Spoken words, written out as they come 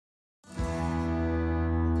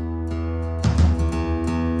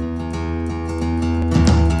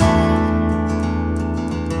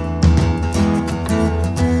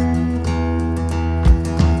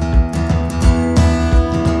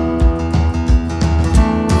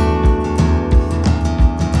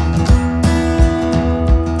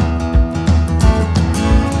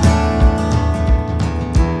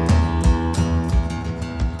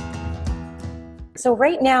So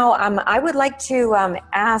right now, I would like to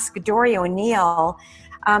ask Dori ONeill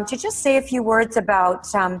to just say a few words about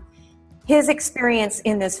his experience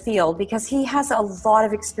in this field, because he has a lot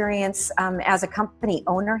of experience as a company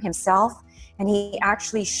owner himself, and he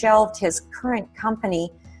actually shelved his current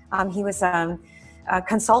company. He was a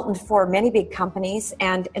consultant for many big companies,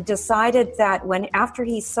 and decided that after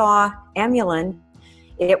he saw Emulin,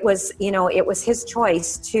 it was his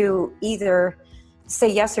choice to either say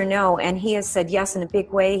yes or no, and he has said yes in a big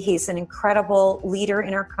way. He's an incredible leader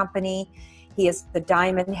in our company. He is the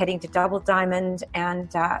diamond, heading to double diamond, and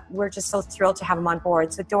we're just so thrilled to have him on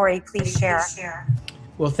board. So Dori, please share.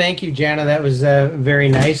 Well, thank you, Jana. That was very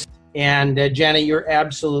nice. And Jana, you're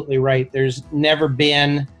absolutely right. There's never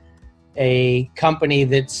been a company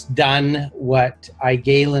that's done what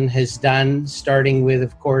iGalen has done, starting with,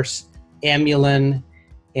 of course, Emulin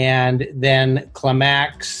and then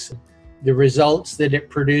Klamax, the results that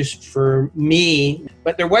it produced for me.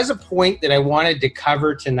 But there was a point that I wanted to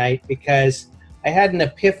cover tonight, because I had an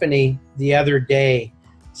epiphany the other day.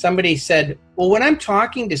 Somebody said, well, when I'm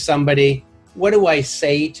talking to somebody, what do I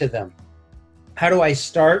say to them? How do I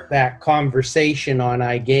start that conversation on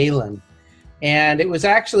iGalen? And it was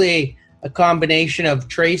actually a combination of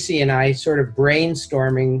Tracy and I sort of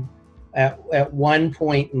brainstorming at one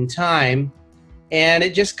point in time, and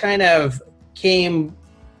it just kind of came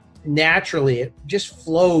naturally. It just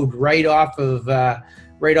flowed right off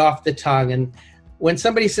the tongue. And when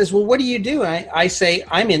somebody says, well, what do you do? I say,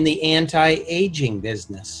 I'm in the anti-aging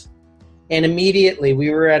business. And immediately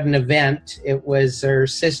we were at an event. It was her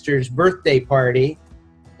sister's birthday party.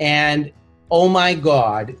 And oh my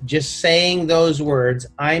God, just saying those words,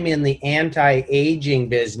 I'm in the anti-aging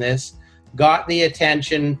business, got the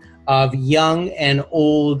attention of young and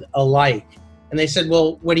old alike. And they said,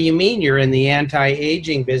 well, what do you mean you're in the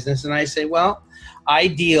anti-aging business? And I say, well, I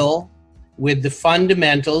deal with the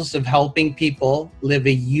fundamentals of helping people live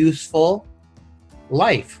a youthful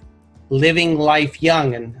life, living life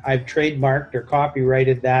young. And I've trademarked or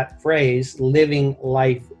copyrighted that phrase, living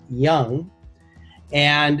life young.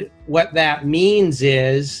 And what that means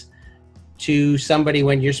is, to somebody,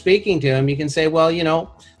 when you're speaking to them, you can say, well,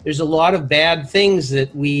 there's a lot of bad things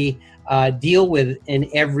that we deal with in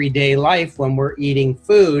everyday life when we're eating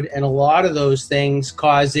food, and a lot of those things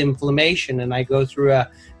cause inflammation. And I go through a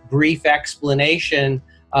brief explanation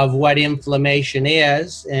of what inflammation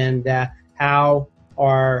is and how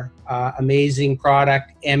our amazing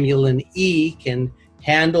product Emulin E can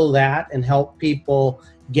handle that and help people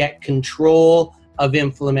get control of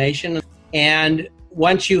inflammation. And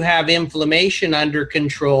once you have inflammation under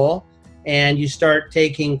control and you start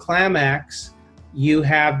taking Klamax, you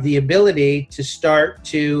have the ability to start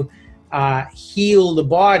to heal the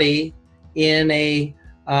body in a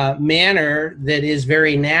manner that is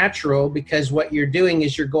very natural, because what you're doing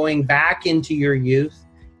is you're going back into your youth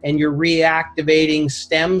and you're reactivating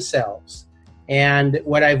stem cells. And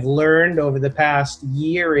what I've learned over the past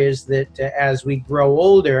year is that as we grow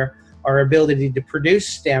older, our ability to produce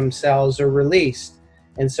stem cells are released.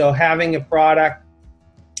 And so having a product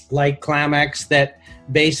like Klamax that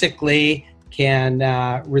basically can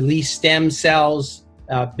release stem cells,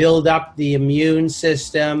 build up the immune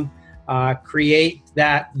system, create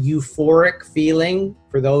that euphoric feeling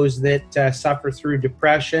for those that suffer through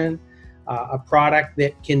depression, a product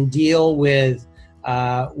that can deal with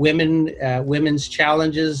women's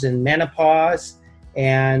challenges in menopause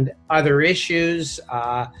and other issues,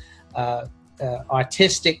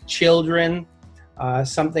 autistic children,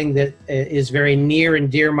 something that is very near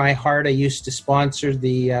and dear my heart. I used to sponsor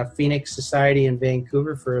the Phoenix Society in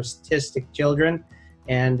Vancouver for autistic children,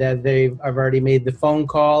 and I've already made the phone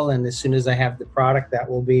call, and as soon as I have the product, that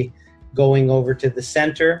will be going over to the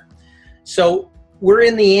center. So we're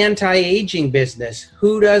in the anti-aging business.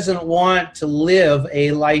 Who doesn't want to live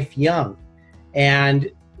a life young?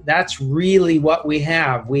 And that's really what we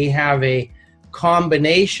have. We have a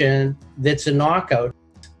combination that's a knockout.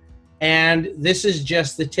 And this is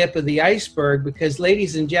just the tip of the iceberg, because,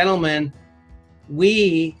 ladies and gentlemen,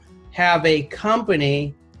 we have a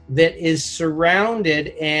company that is surrounded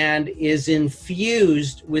and is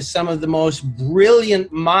infused with some of the most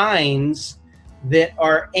brilliant minds that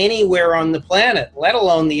are anywhere on the planet, let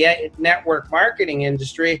alone the network marketing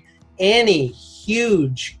industry. Any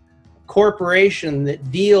huge corporation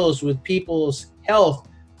that deals with people's health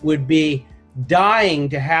would be dying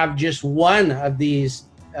to have just one of these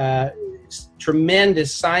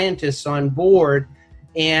tremendous scientists on board.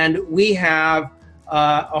 And we have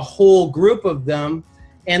a whole group of them,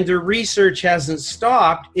 and their research hasn't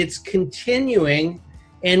stopped. It's continuing,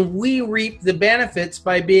 And we reap the benefits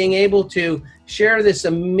by being able to share this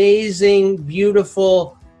amazing,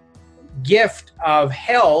 beautiful gift of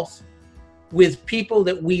health with people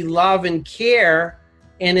that we love and care.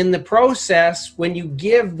 And in the process, when you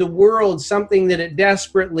give the world something that it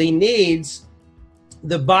desperately needs,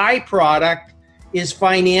 the byproduct is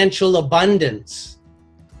financial abundance.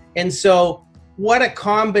 And so what a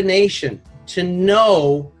combination to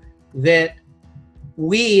know that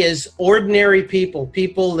we as ordinary people,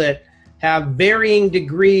 people that have varying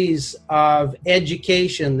degrees of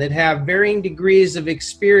education, that have varying degrees of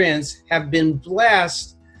experience, have been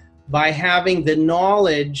blessed by having the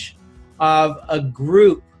knowledge of a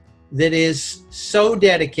group that is so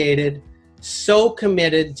dedicated, so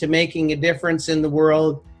committed to making a difference in the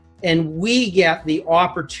world. And we get the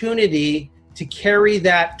opportunity to carry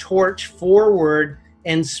that torch forward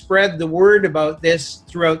and spread the word about this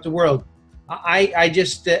throughout the world. I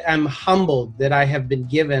just am humbled that I have been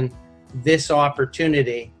given this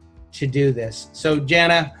opportunity to do this. So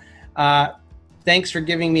Jana, thanks for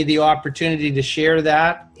giving me the opportunity to share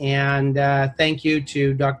that. And thank you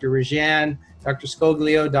to Dr. Rajan, Dr.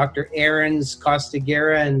 Scoglio, Dr. Aarons,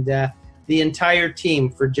 Costagera, and the entire team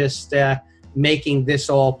for just making this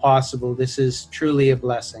all possible. This is truly a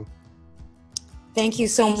blessing. Thank you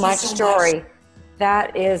so much, Dori.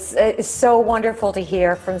 That is so wonderful to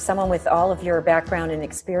hear from someone with all of your background and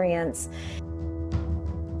experience.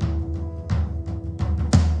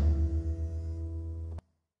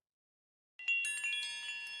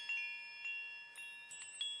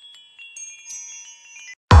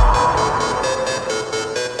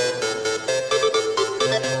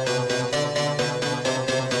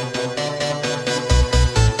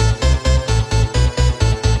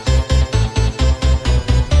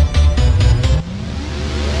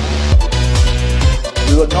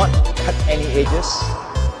 We will not cut any edges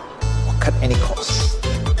or cut any costs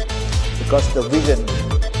because the vision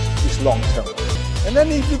is long term. And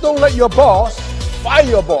then if you don't like your boss, fire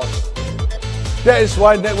your boss. That is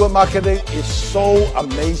why network marketing is so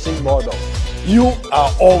amazing model. You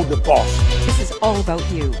are all the boss. This is all about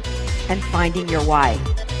you and finding your why.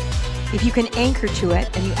 If you can anchor to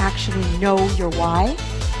it and you actually know your why,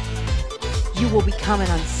 you will become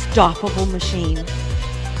an unstoppable machine.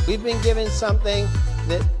 We've been given something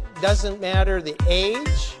that doesn't matter the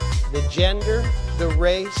age, the gender, the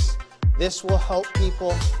race. This will help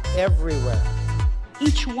people everywhere.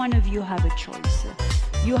 Each one of you have a choice.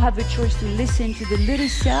 You have a choice to listen to the little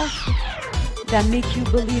self that make you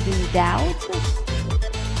believe in doubt,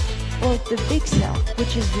 or the big self,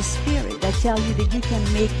 which is the spirit that tells you that you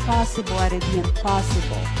can make possible out of the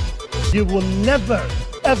impossible. You will never,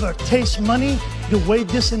 ever taste money the way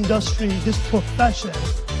this industry, this profession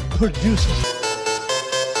produces.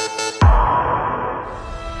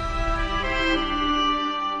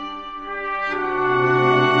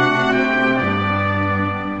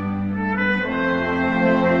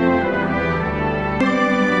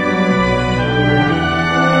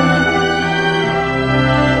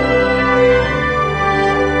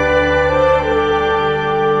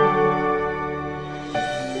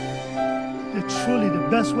 Truly, the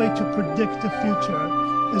best way to predict the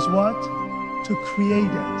future is what? To create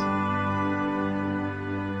it.